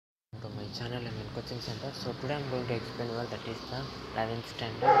channel. I'm in coaching center. So today I'm going to explain you that is the 11th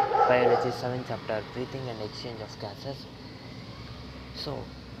standard biology 7th chapter, breathing and exchange of gases. So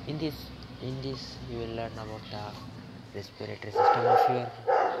in this you will learn about the respiratory system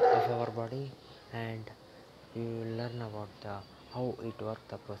of our body, and you will learn about the how it works,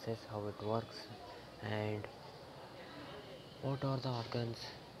 the process, how it works, and what are the organs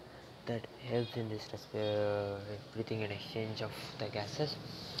that helps in this breathing and exchange of the gases.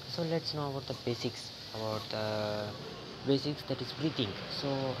 So let's know about the basics that is breathing.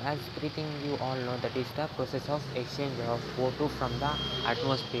 So as breathing, you all know that is the process of exchange of O2 from the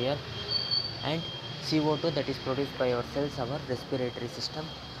atmosphere and CO2 that is produced by our cells, our respiratory system.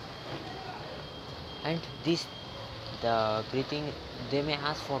 And this the breathing, they may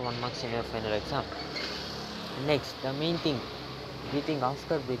ask for 1 marks in your final exam. Next, the main thing, breathing,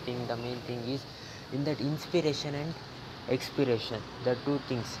 after breathing, the main thing is in that inspiration and expiration, the two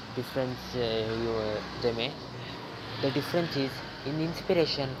things difference. The difference is, in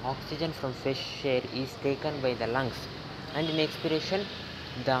inspiration oxygen from fresh air is taken by the lungs, and in expiration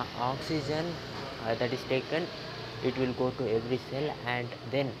the oxygen that is taken, it will go to every cell, and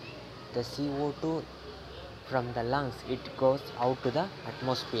then the CO2 from the lungs, it goes out to the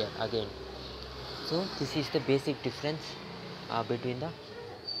atmosphere again. So this is the basic difference between the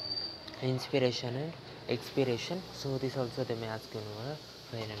inspiration and expiration. So this also they may ask you in your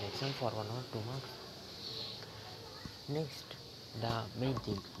final exam for 1 or 2 marks. Next, the main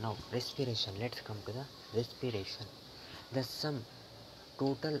thing, now respiration. Let's come to the respiration. The sum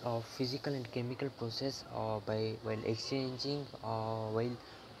total of physical and chemical process while exchanging while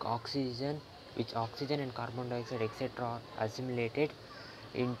oxygen and carbon dioxide etc. are assimilated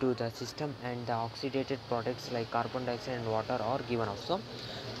into the system, and the oxidated products like carbon dioxide and water are given off. So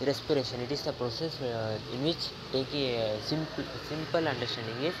respiration, it is the process in which, take a simple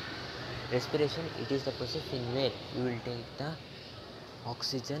understanding is, respiration, it is the process in where you will take the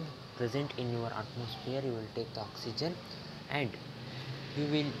oxygen present in your atmosphere, you will take the oxygen and you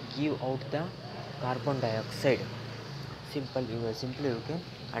will give out the carbon dioxide. Simply you can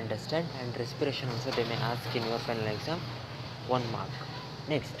understand. And respiration also they may ask in your final exam, 1 mark.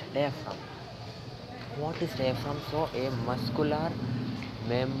 Next, diaphragm. What is diaphragm? So a muscular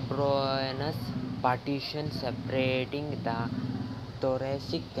membranous partition separating the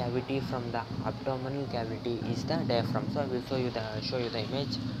thoracic cavity from the abdominal cavity is the diaphragm. So I will show you the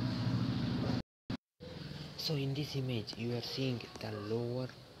image. So in this image you are seeing the lower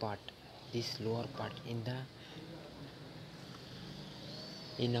part, this lower part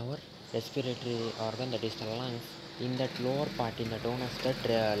in our respiratory organ, that is the lungs. In that lower part, in the down of that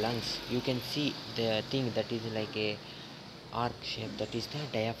lungs, you can see the thing that is like a arc shape, that is the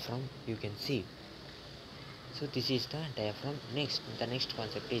diaphragm, you can see. So this is the diaphragm. Next, the next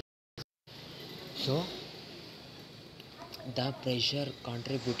concept is, so the pressure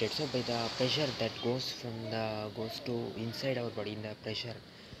contributed, so by the pressure that goes to inside our body, in the pressure,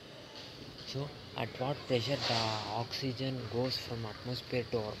 so at what pressure the oxygen goes from atmosphere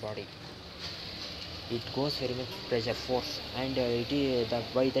to our body, it goes very much pressure force, and it is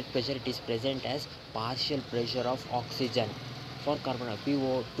by that pressure it is present as partial pressure of oxygen. For carbon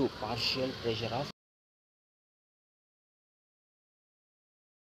PO2, partial pressure of.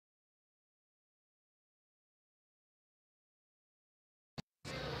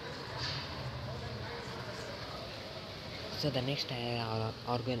 So the next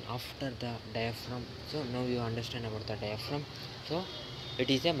organ after the diaphragm, so now you understand about the diaphragm. So it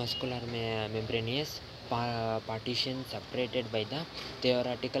is a muscular membranous partition separated by the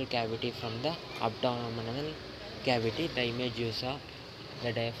theoretical cavity from the abdominal cavity. The image you saw,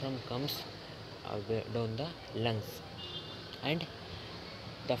 the diaphragm comes down the lungs, and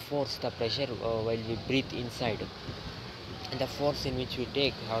the force, the pressure while we breathe inside, and the force in which we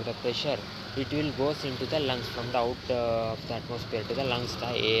take, or the pressure, it will goes into the lungs. From the out of the atmosphere to the lungs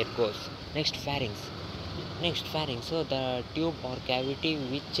the air goes. Next, pharynx. So the tube or cavity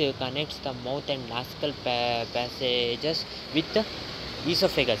which connects the mouth and nasal passages with the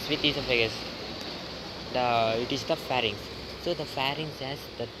esophagus, the it is the pharynx. So the pharynx has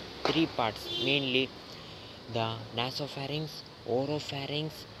the three parts, mainly the nasopharynx,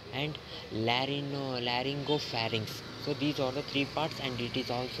 oropharynx, and laryngopharynx. So these are the three parts, and it is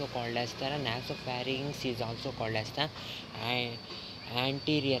also called as the nasopharynx is also called as the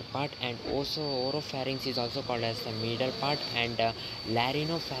anterior part, and also oropharynx is also called as the middle part, and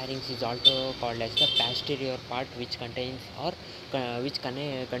laryngopharynx is also called as the posterior part, which contains or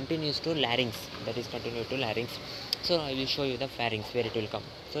continues to larynx, that is continued to larynx. So I will show you the pharynx where it will come,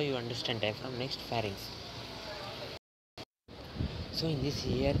 so you understand diaphragm. Next, pharynx. So in this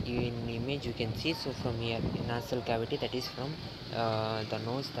here in image you can see, so from here nasal cavity, that is from the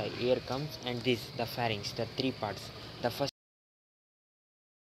nose the air comes, and this the pharynx, the three parts. The first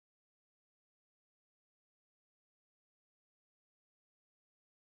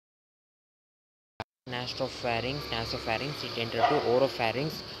nasopharynx, it enters to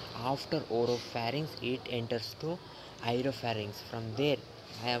oropharynx. After oropharynx it enters to aeropharynx. From there,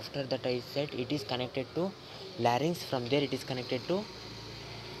 after that I said it is connected to larynx. From there it is connected to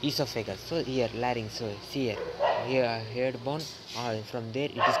esophagus. So here larynx, so see here head bone, from there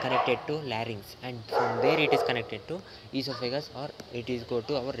it is connected to larynx, and from there it is connected to esophagus, or it is go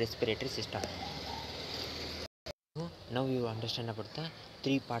to our respiratory system. So now you understand about the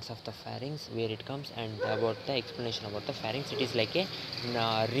three parts of the pharynx, where it comes, and about the explanation about the pharynx. It is like a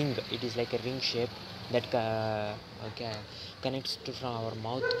ring. It is like a ring shape that okay, connects to from our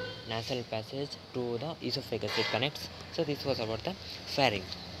mouth nasal passage to the esophagus. It connects. So this was about the pharynx.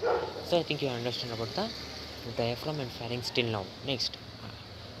 So I think you understand about the diaphragm and pharynx till now. Next,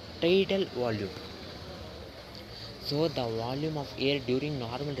 tidal volume. So the volume of air during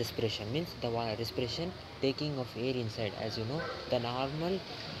normal respiration means the respiration taking of air inside. As you know, the normal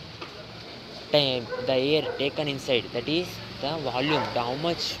time the air taken inside, that is the volume, the how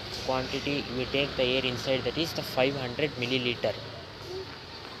much quantity we take the air inside, that is the 500 milliliter.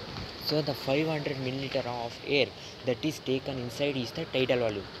 So the 500 milliliter of air that is taken inside is the tidal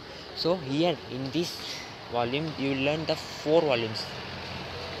volume. So here in this volume you will learn the four volumes,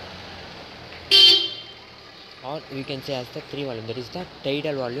 or we can say as the three volume. That is the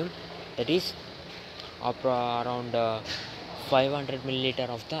tidal volume, that is around 500 milliliter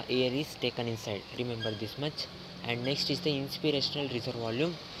of the air is taken inside. Remember this much. And next is the inspirational reserve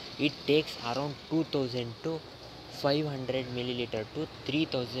volume. It takes around 2000 to 500 milliliter to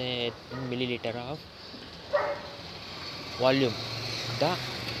 3000 milliliter of volume the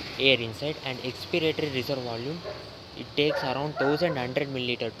air inside. And expiratory reserve volume, it takes around 1100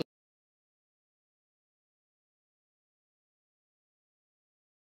 milliliter to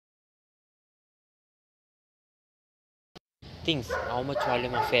things, how much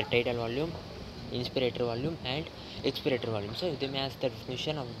volume of air, tidal volume, inspiratory volume and expiratory volume. So they may ask the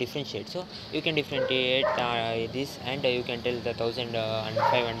definition of differentiate. So you can differentiate this, and you can tell the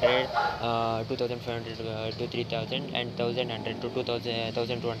 1500, 2500 to 3000, and 1100 to 2000,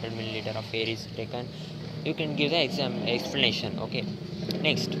 1200 milliliter of air is taken. You can give the explanation. Okay,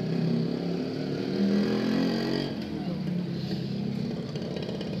 next.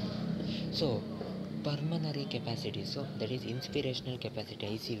 So pulmonary capacity, so that is inspirational capacity,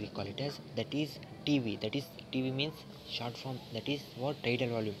 IC we call it as, that is TV, that is TV means short form, that is what, tidal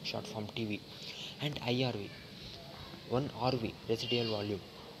volume, short form TV. And IRV, one RV, residual volume,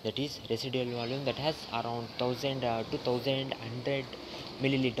 that is residual volume that has around 1000 to 1100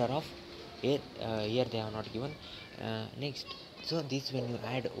 milliliter of air. Here they are not given. Next, so this when you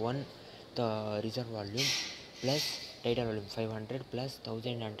add one the reserve volume plus tidal volume 500 plus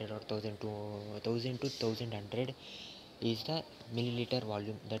 1100 or 1000 to 1100 is the milliliter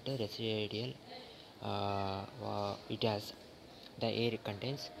volume that residual it has, the air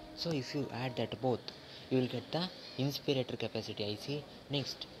contains. So if you add that both, you will get the inspiratory capacity IC.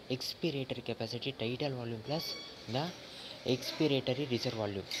 Next, expiratory capacity, tidal volume plus the expiratory reserve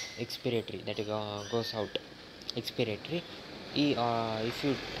volume, expiratory that goes out, expiratory. If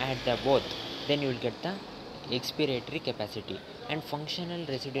you add the both, then you will get the expiratory capacity. And functional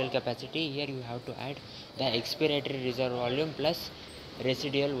residual capacity, here you have to add the expiratory reserve volume plus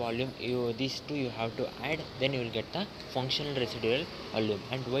residual volume. These two you have to add, then you will get the functional residual volume.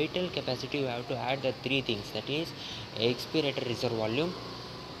 And vital capacity, you have to add the three things, that is expiratory reserve volume,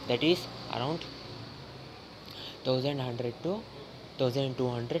 that is around 1100 to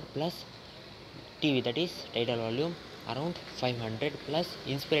 1200 plus TV, that is tidal volume around 500 plus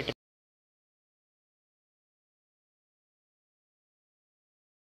inspiratory.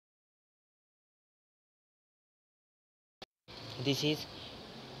 This is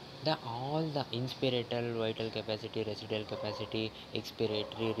the all the inspiratory, vital capacity, residual capacity,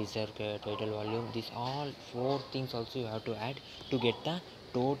 expiratory, reserve, tidal volume, these all four things also you have to add to get the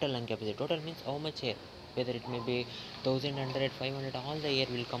total lung capacity. Total means how much air, whether it may be 1100, 500, all the air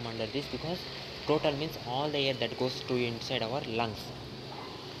will come under this, because total means all the air that goes to inside our lungs.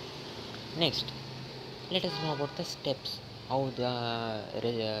 Next, let us know about the steps how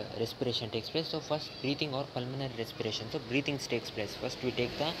the respiration takes place. So first, breathing or pulmonary respiration. So breathing takes place. First we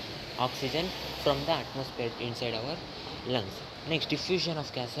take the oxygen from the atmosphere inside our lungs. Next, diffusion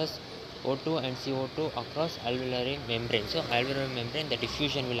of gases O2 and CO2 across alveolar membrane. So alveolar membrane, the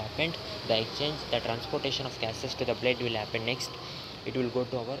diffusion will happen, the exchange, the transportation of gases to the blood will happen. Next, it will go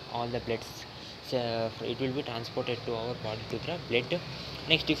to our all the bloods. So it will be transported to our body to the blood.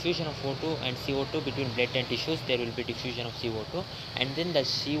 Next, diffusion of O2 and CO2 between blood and tissues. There will be diffusion of CO2, and then the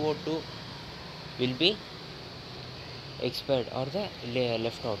CO2 will be expired or the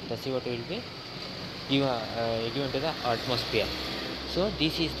left out. The CO2 will be given to the atmosphere. So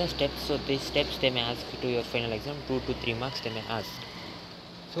this is the steps. So these steps they may ask to your final exam, 2 to 3 marks they may ask.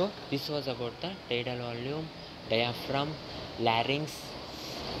 So this was about the tidal volume, diaphragm, larynx,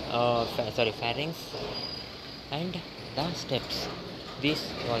 pharynx, and the steps.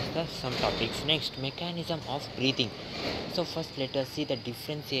 This was the some topics. Next, mechanism of breathing. So first let us see the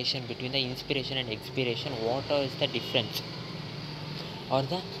differentiation between the inspiration and expiration. What is the difference? Or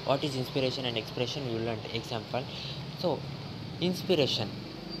the what is inspiration and expression you learned. Example, so inspiration,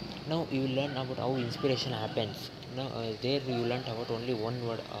 now you learn about how inspiration happens. Now there you learned about only one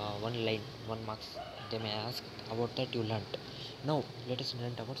word, one line, 1 marks they may ask about that you learned. Now let us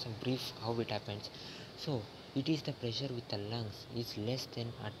learn about some brief how it happens. So it is the pressure with the lungs is less than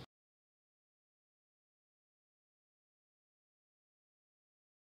at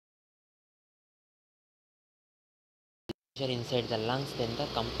pressure inside the lungs than the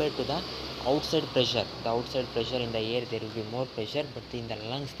compared to the outside pressure. The outside pressure in the air there will be more pressure, but in the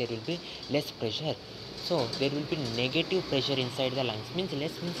lungs there will be less pressure. So there will be negative pressure inside the lungs, means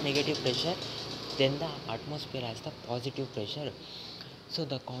less means negative pressure, then the atmosphere has the positive pressure. So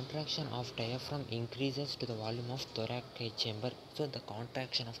the contraction of diaphragm increases to the volume of thoracic chamber. So the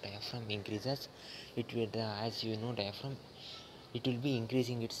contraction of diaphragm increases, it will as you know diaphragm, it will be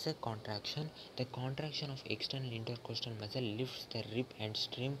increasing its contraction. The contraction of external intercostal muscle lifts the rib and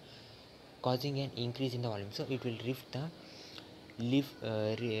stream, causing an increase in the volume. So it will lift the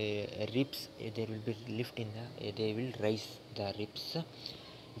ribs. There will be lift in the. They will raise the ribs,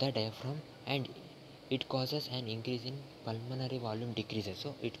 the diaphragm, and it causes an increase in pulmonary volume decreases.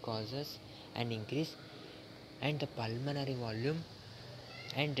 So it causes an increase and the pulmonary volume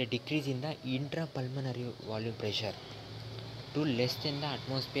and a decrease in the intrapulmonary volume pressure to less than the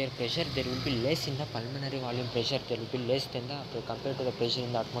atmosphere pressure. There will be less in the pulmonary volume pressure, there will be less than the compared to the pressure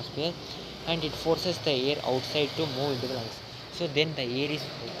in the atmosphere, and it forces the air outside to move into the lungs. So then the air is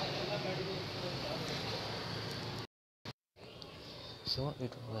so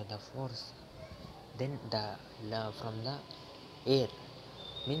it the force then the from the air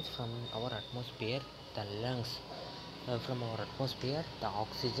means from our atmosphere the lungs, from our atmosphere the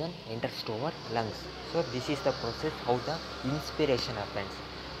oxygen enters to our lungs. So this is the process how the inspiration happens.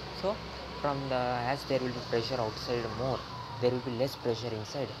 So from the as there will be pressure outside more, there will be less pressure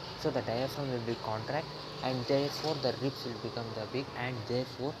inside, so the diaphragm will be contract, and therefore the ribs will become the big, and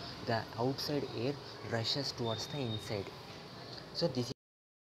therefore the outside air rushes towards the inside. So this is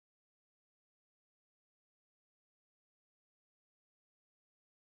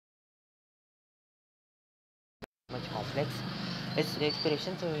much complex. Its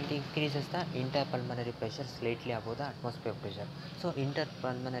expiration, so it increases the interpulmonary pressure slightly above the atmosphere pressure. So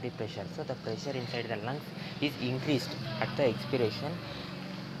interpulmonary pressure, so the pressure inside the lungs is increased at the expiration.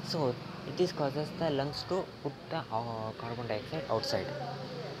 So this causes the lungs to put the carbon dioxide outside.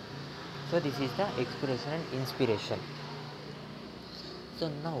 So this is the expiration and inspiration. So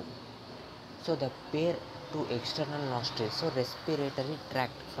now, so the pair to external nostrils, so respiratory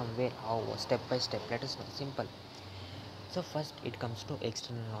tract from where how step by step. Let us know simple. So first it comes to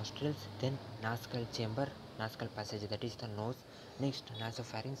external nostrils, then nasal chamber, nasal passage, that is the nose. Next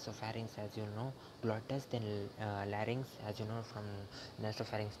nasopharynx, so pharynx as you know, glottis, then larynx as you know, from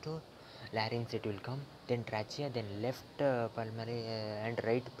nasopharynx to larynx it will come, then trachea, then left pulmonary and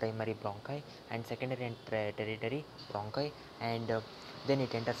right primary bronchi, and secondary and tertiary bronchi, and then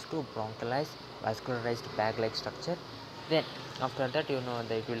it enters to bronchialized vascularized bag like structure. Then after that you know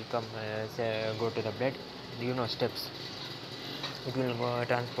that it will come go to the blood, you know steps, it will go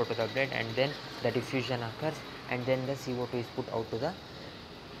transport to the blood, and then the diffusion occurs, and then the CO2 is put out to the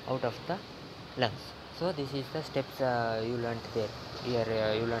out of the lungs. So this is the steps you learnt there.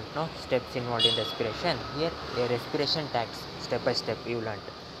 Here you learnt no steps involved in respiration. Here a respiration tags step by step you learnt.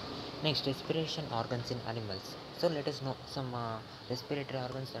 Next, respiration organs in animals. So let us know some respiratory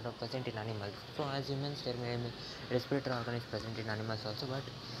organs that are present in animals. So as humans there may be respiratory organ is present in animals also, but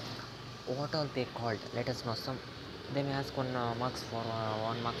what are they called? Let us know some. They may ask 1 marks for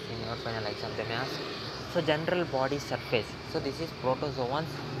 1 marks in your final exam. They may ask. So general body surface. So this is protozoans,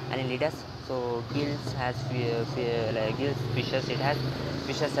 annelidas. So gills has like gills, fishes. It has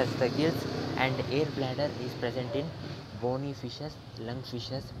fishes has the gills, and air bladder is present in bony fishes, lung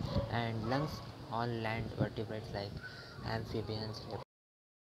fishes, and lungs all land vertebrates like amphibians,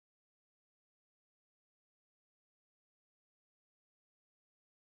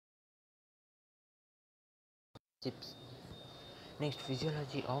 chips. Next,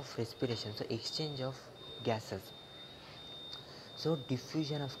 physiology of respiration. So exchange of gases. So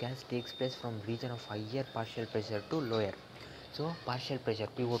diffusion of gas takes place from region of higher partial pressure to lower. So partial pressure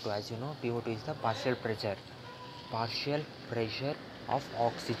PO2, as you know, PO2 is the partial pressure of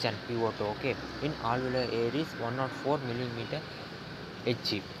oxygen, PO2. Okay, in alveolar air is 104 millimeter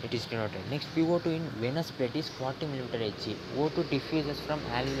Hg, it is denoted. Next, PO2 in venous plate is 40 millimeter Hg. O2 diffuses from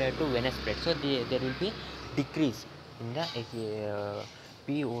alveolar to venous plate, so there will be decrease in the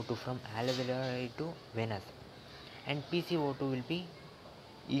PO2 from alveolar to venous, and PCO2 will be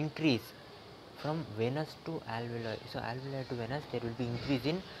increase from venous to alveolar. So alveolar to venous, there will be increase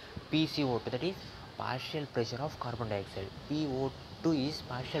in PCO2, that is partial pressure of carbon dioxide. PO2 is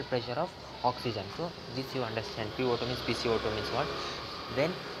partial pressure of oxygen. So this you understand, PO2 means PCO2 means what.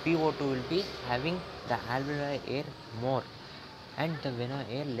 Then PO2 will be having the alveolar air more and the venous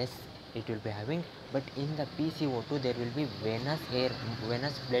air less it will be having, but in the PCO2 there will be venous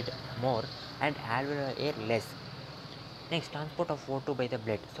blood more and alveolar air less. Next, transport of O2 by the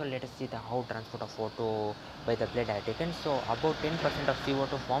blood. So let us see the how transport of O2 by the blood are taken. So about 10% of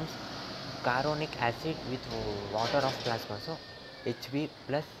CO2 forms carbonic acid with water of plasma. So Hb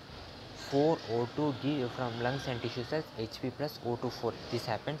plus 4 O2 from lungs and tissue cells, Hb plus O2 4. This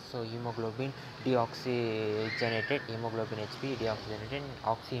happens. So hemoglobin deoxygenated, hemoglobin Hb deoxygenated,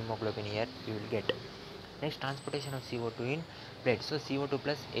 oxyhemoglobin here you will get. Next, transportation of CO2 in blood. So CO2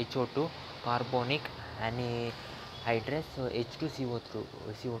 plus HO2 carbonic anhydrous, so H2CO2,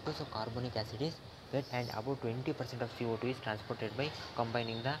 so carbonic acid is blood, and about 20% of CO2 is transported by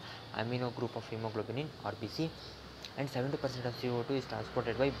combining the amino group of hemoglobin in RBC, and 70% of CO2 is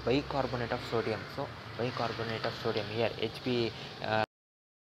transported by bicarbonate of sodium. So bicarbonate of sodium here Hb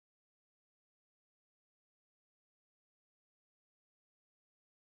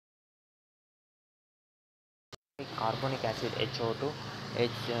carbonic acid HO2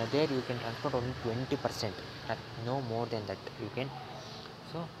 there you can transport only 20%, no more than that you can.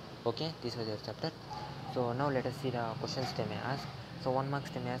 So okay, this was your chapter. So now let us see the questions they may ask. So 1 marks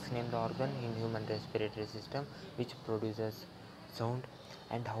they may ask, name the organ in human respiratory system which produces sound,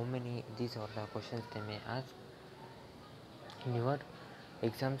 and how many. These are the questions they may ask in your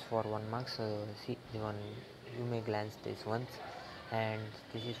exams for 1 marks. See the one, you may glance this once, and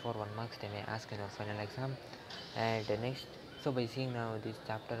this is for 1 marks they may ask in your final exam. And next, so by seeing now this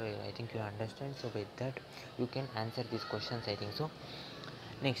chapter I think you understand, so by that you can answer these questions, I think so.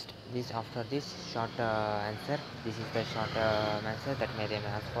 Next, this after this short answer, this is the short answer that may they may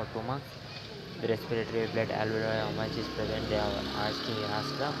ask for 2 marks. The respiratory blood alveoli how much is present, they are asked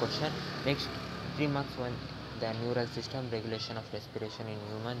the question. Next, 3 marks one, the neural system regulation of respiration in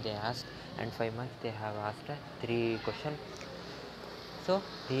human they asked, and 5 marks they have asked 3 question. So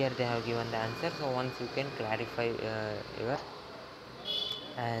here they have given the answer. So once you can clarify your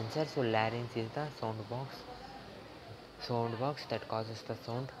answer. So larynx is the sound box that causes the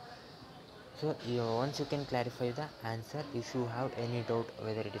sound. So once you can clarify the answer, if you have any doubt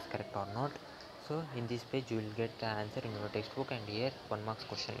whether it is correct or not, so in this page you will get the answer in your textbook, and here 1 marks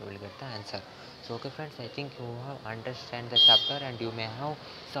question you will get the answer. So okay friends, I think you have understand the chapter, and you may have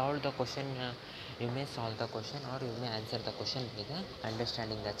solved the question. You may solve the question or you may answer the question with the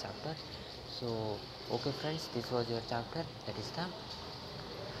understanding the chapter. So okay friends, this was your chapter, that is the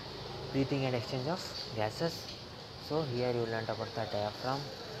breathing and exchange of gases. So here you learned about the diaphragm,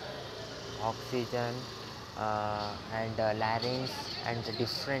 oxygen, and larynx, and the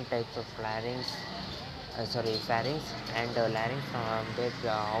different types of larynx, pharynx and larynx, from that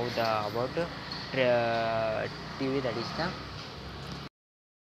how the about TV, that is the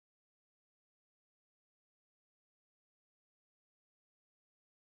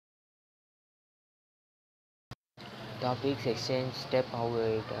topics, exchange step, how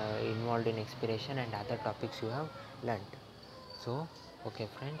it involved in expiration, and other topics you have learnt. So okay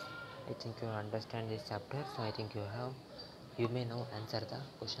friends, I think you understand this chapter. So I think you may now answer the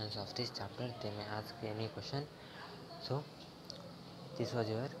questions of this chapter. They may ask any question. So this was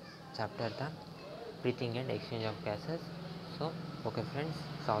your chapter, the breathing and exchange of gases. So okay friends,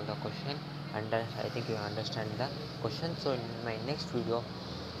 solve the question, and I think you understand the question. So in my next video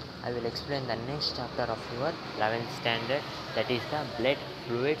I will explain the next chapter of your 11th standard, that is the blood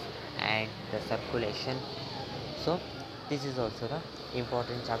fluids and the circulation. So this is also the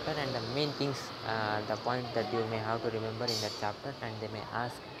important chapter, and the main things, the point that you may have to remember in that chapter, and they may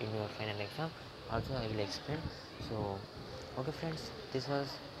ask in your final exam also I will explain. So okay friends, this was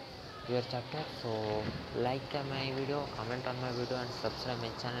your chapter. So like my video, comment on my video, and subscribe my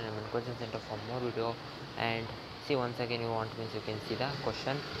channel and coaching center for more video. And see, once again you want means you can see the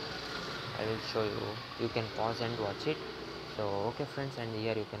question. I will show you. You can pause and watch it. So okay friends, and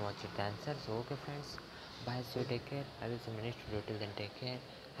here you can watch it the answer. So okay friends, bye, so take care. I will see you next video. Till then, take care,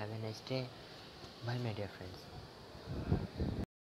 have a nice day. Bye my dear friends.